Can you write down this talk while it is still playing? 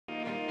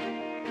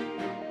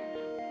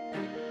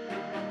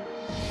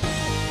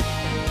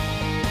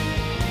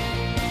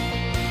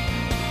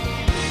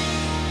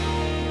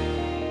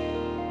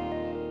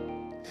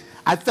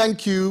I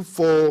thank you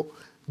for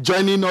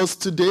joining us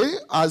today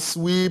as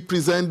we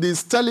present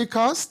this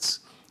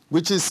telecast,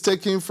 which is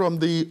taken from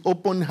the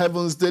Open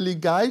Heavens Daily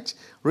Guide,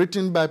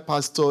 written by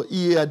Pastor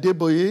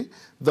Adeboye,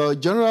 the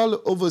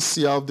General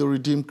Overseer of the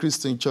Redeemed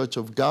Christian Church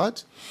of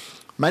God.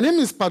 My name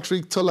is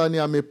Patrick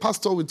Tolani. I'm a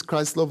pastor with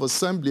Christ Love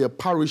Assembly, a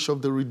parish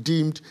of the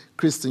Redeemed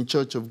Christian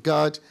Church of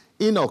God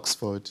in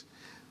Oxford.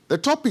 The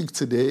topic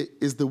today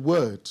is the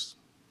Word.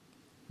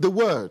 The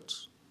Word.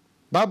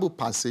 Bible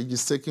passage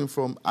is taken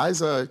from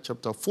Isaiah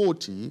chapter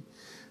 40,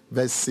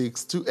 verse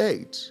 6 to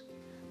 8.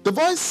 The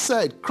voice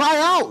said, "Cry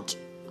out."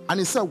 And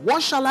he said,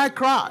 "What shall I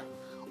cry?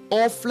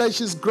 All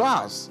flesh is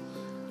grass,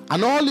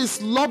 and all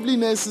its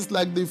loveliness is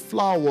like the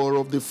flower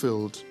of the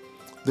field.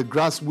 The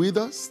grass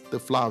withers, the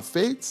flower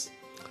fades,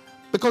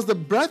 because the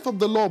breath of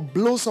the Lord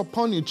blows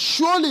upon it.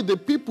 Surely the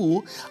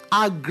people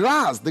are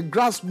grass. The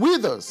grass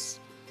withers,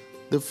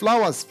 the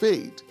flowers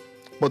fade,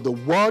 but the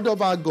word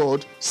of our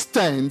God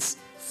stands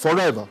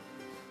forever."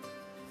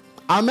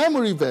 Our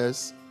memory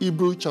verse,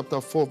 Hebrews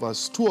chapter 4,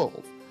 verse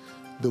 12.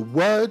 The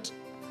word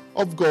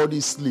of God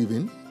is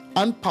living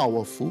and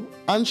powerful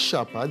and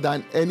sharper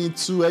than any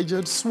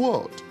two-edged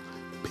sword,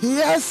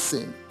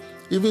 piercing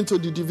even to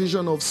the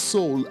division of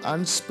soul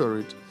and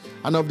spirit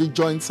and of the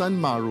joints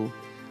and marrow,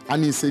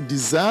 and is a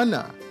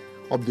discerner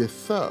of the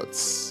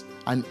thoughts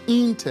and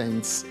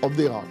intents of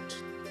the heart.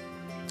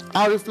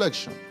 Our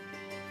reflection.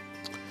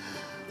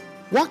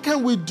 What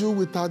can we do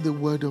without the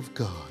word of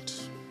God?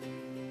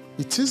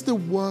 It is the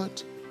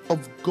word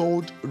of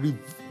God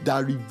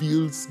that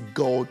reveals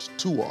God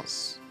to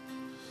us.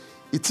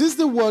 It is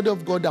the word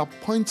of God that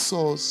points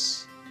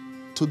us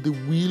to the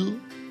will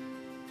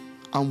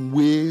and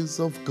ways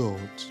of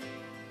God.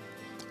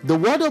 The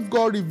word of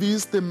God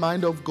reveals the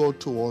mind of God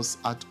to us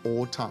at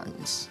all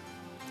times.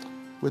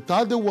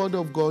 Without the word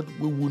of God,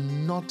 we would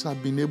not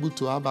have been able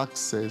to have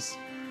access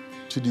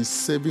to the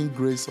saving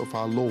grace of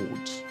our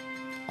Lord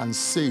and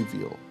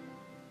Savior,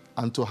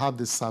 and to have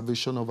the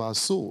salvation of our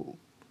soul.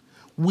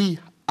 We,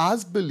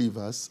 as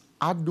believers,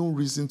 have no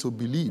reason to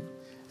believe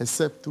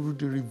except through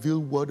the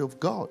revealed word of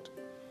God,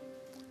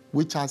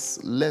 which has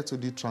led to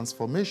the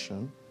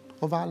transformation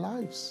of our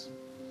lives.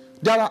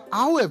 There are,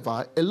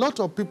 however, a lot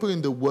of people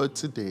in the world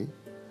today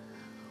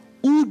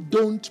who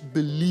don't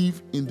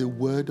believe in the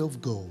word of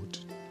God.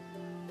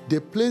 They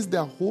place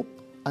their hope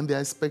and their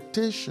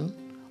expectation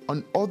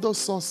on other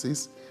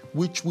sources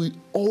which will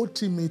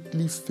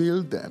ultimately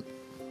fail them.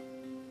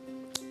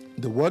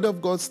 The word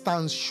of God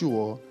stands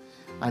sure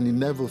and it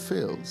never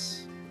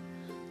fails.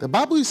 The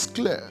Bible is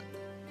clear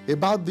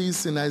about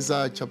this in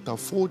Isaiah chapter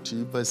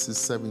 40, verses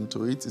 7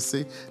 to 8. It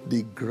says,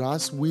 "The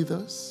grass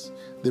withers,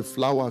 the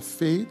flower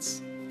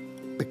fades,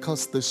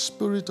 because the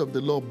Spirit of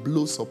the Lord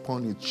blows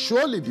upon it.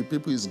 Surely the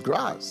people is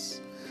grass.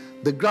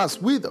 The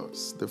grass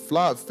withers, the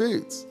flower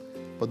fades,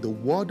 but the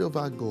word of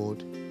our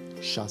God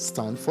shall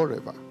stand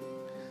forever."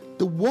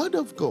 The word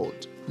of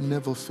God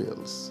never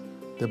fails.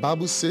 The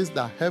Bible says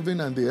that heaven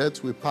and the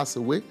earth will pass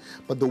away,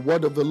 but the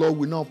word of the Lord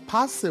will not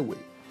pass away.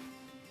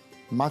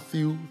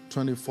 Matthew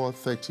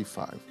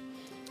 24:35.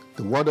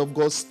 The word of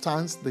God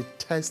stands the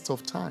test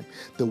of time.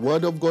 The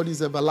word of God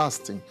is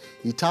everlasting.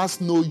 It has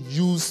no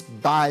use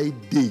by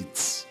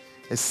date,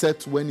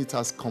 except when it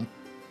has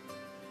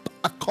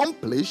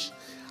accomplished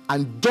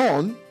and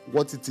done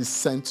what it is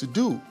sent to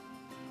do.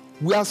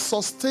 We are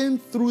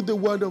sustained through the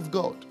word of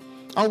God,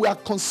 and we are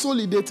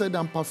consolidated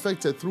and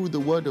perfected through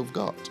the word of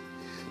God.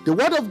 The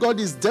word of God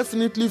is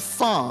definitely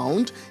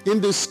found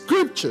in the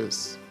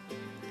scriptures.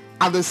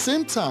 At the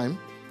same time,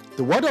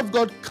 the word of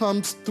God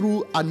comes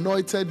through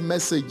anointed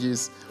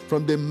messages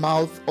from the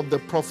mouth of the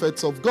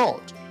prophets of God.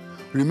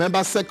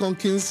 Remember 2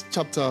 Kings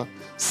chapter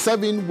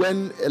 7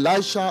 when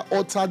Elisha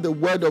uttered the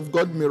word of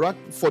God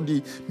for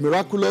the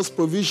miraculous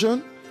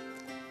provision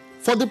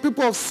for the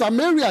people of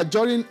Samaria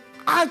during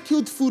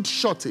acute food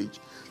shortage.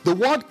 The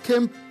word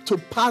came to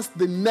pass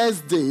the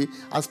next day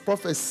as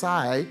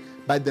prophesied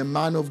by the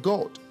man of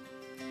God.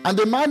 And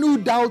the man who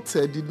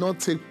doubted did not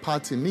take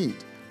part in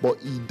it, but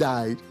he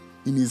died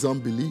in his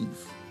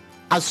unbelief.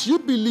 As you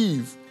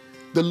believe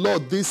the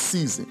Lord this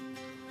season,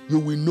 you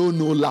will know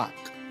no lack.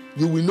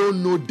 You will know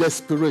no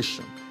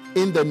desperation.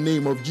 In the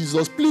name of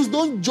Jesus, please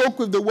don't joke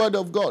with the word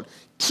of God.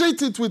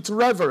 Treat it with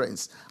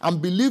reverence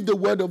and believe the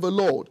word of the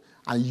Lord,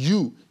 and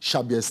you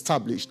shall be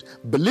established.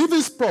 Believe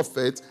his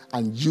prophet,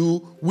 and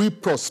you will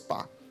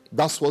prosper.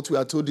 That's what we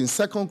are told in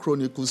 2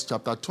 Chronicles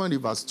chapter 20,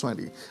 verse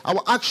 20.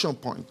 Our action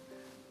point: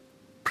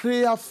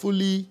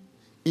 prayerfully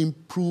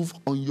improve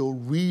on your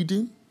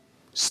reading,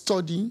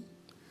 studying,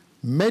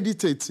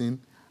 meditating,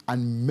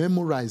 and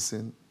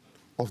memorizing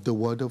of the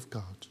word of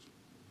God.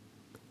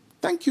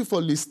 Thank you for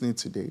listening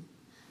today,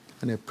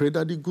 and I pray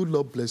that the good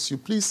Lord bless you.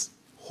 Please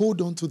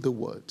hold on to the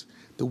word.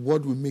 The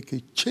word will make a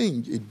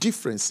change, a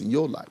difference in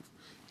your life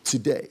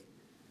today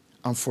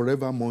and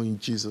forevermore in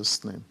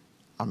Jesus' name.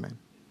 Amen.